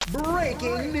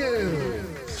Breaking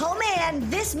news! Oh man,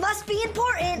 this must be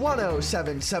important!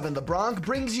 1077 The Bronc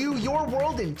brings you your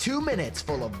world in 2 minutes,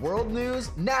 full of world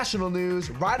news, national news,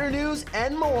 rider news,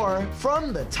 and more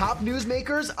from the top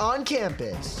newsmakers on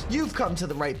campus. You've come to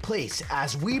the right place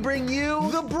as we bring you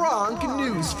the Bronc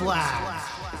News Flash.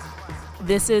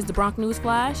 This is the Bronc News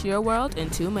Flash, your world in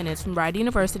 2 minutes from Rider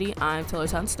University. I'm Taylor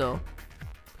Tunstall.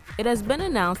 It has been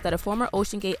announced that a former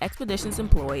OceanGate Expeditions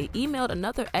employee emailed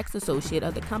another ex-associate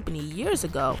of the company years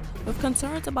ago with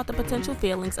concerns about the potential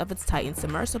failings of its Titan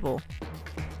submersible.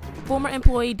 Former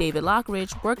employee David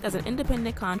Lockridge worked as an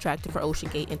independent contractor for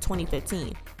OceanGate in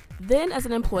 2015, then as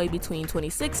an employee between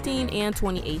 2016 and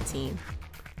 2018.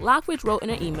 Lockridge wrote in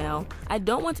an email, "I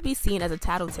don't want to be seen as a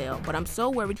tattletale, but I'm so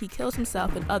worried he kills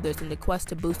himself and others in the quest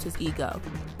to boost his ego."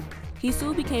 He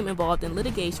soon became involved in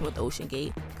litigation with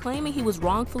OceanGate, claiming he was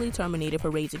wrongfully terminated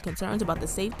for raising concerns about the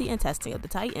safety and testing of the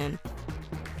Titan.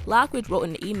 Lockridge wrote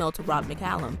in an email to Rob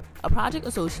McCallum, a project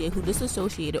associate who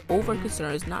disassociated over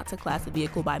concerns not to class the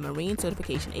vehicle by Marine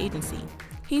Certification Agency.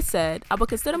 He said, "I would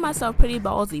consider myself pretty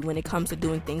ballsy when it comes to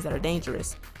doing things that are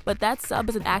dangerous, but that sub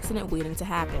is an accident waiting to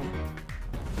happen."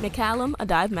 McCallum, a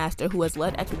dive master who has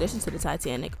led expeditions to the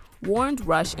Titanic, warned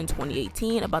Rush in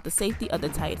 2018 about the safety of the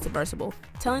Titan submersible,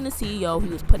 telling the CEO he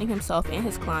was putting himself and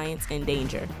his clients in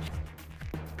danger.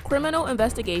 Criminal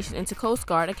investigation into Coast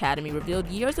Guard Academy revealed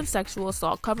years of sexual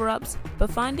assault cover-ups, but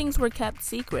findings were kept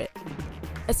secret.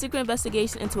 A secret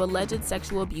investigation into alleged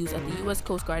sexual abuse at the U.S.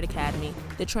 Coast Guard Academy,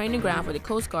 the training ground for the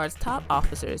Coast Guard's top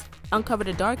officers, uncovered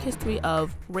a dark history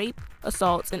of rape,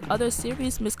 assaults, and other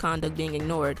serious misconduct being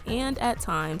ignored and, at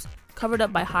times, covered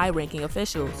up by high-ranking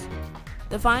officials.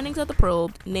 The findings of the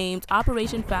probe, named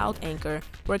Operation Fouled Anchor,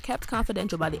 were kept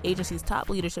confidential by the agency's top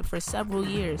leadership for several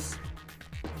years.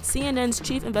 CNN's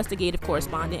chief investigative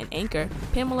correspondent and anchor,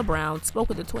 Pamela Brown, spoke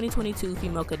with the 2022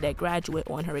 female cadet graduate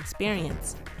on her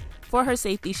experience. For her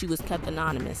safety, she was kept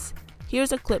anonymous.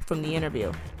 Here's a clip from the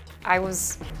interview. I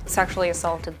was sexually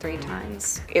assaulted 3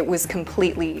 times. It was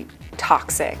completely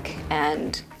toxic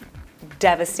and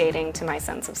devastating to my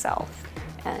sense of self,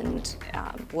 and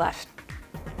left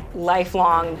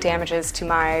lifelong damages to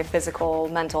my physical,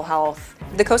 mental health.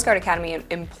 The Coast Guard Academy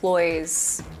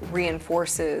employs,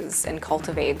 reinforces, and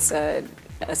cultivates a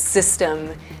system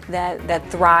that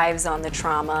thrives on the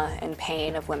trauma and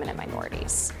pain of women and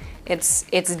minorities. It's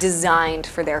designed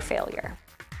for their failure.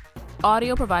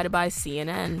 Audio provided by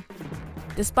CNN.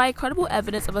 Despite credible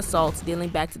evidence of assaults dating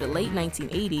back to the late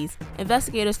 1980s,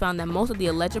 investigators found that most of the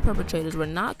alleged perpetrators were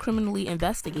not criminally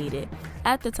investigated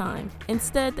at the time.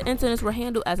 Instead, the incidents were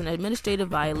handled as an administrative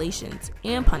violations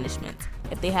and punishments,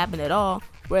 if they happened at all,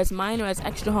 were as minor as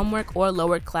extra homework or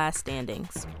lowered class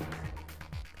standings.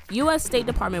 U.S. State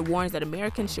Department warns that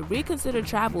Americans should reconsider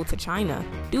travel to China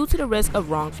due to the risk of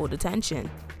wrongful detention.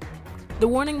 The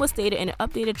warning was stated in an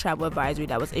updated travel advisory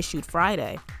that was issued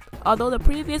Friday. Although the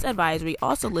previous advisory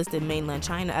also listed mainland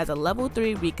China as a level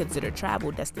 3 reconsidered travel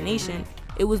destination,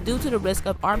 it was due to the risk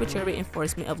of arbitrary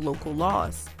enforcement of local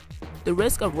laws. The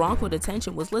risk of wrongful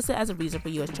detention was listed as a reason for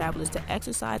U.S. travelers to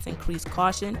exercise increased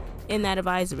caution in that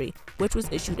advisory, which was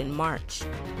issued in March.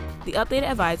 The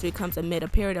updated advisory comes amid a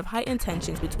period of heightened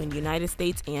tensions between the United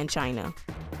States and China.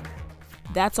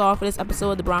 That's all for this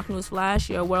episode of the Bronc News Flash,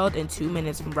 your world in 2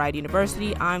 minutes from Rider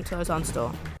University. I'm Taylor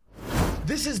Tunstall.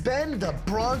 This has been the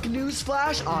Bronc News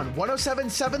Flash on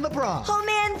 1077 The Bronc. Oh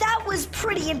man, that was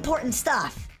pretty important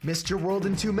stuff. Missed your world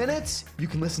in 2 minutes? You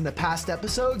can listen to past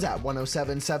episodes at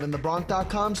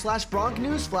 1077thebronc.com/Bronc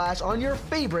News Flash on your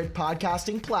favorite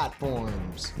podcasting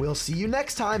platforms. We'll see you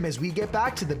next time as we get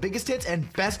back to the biggest hits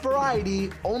and best variety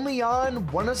only on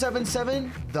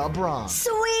 1077 The Bronc.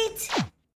 Sweet!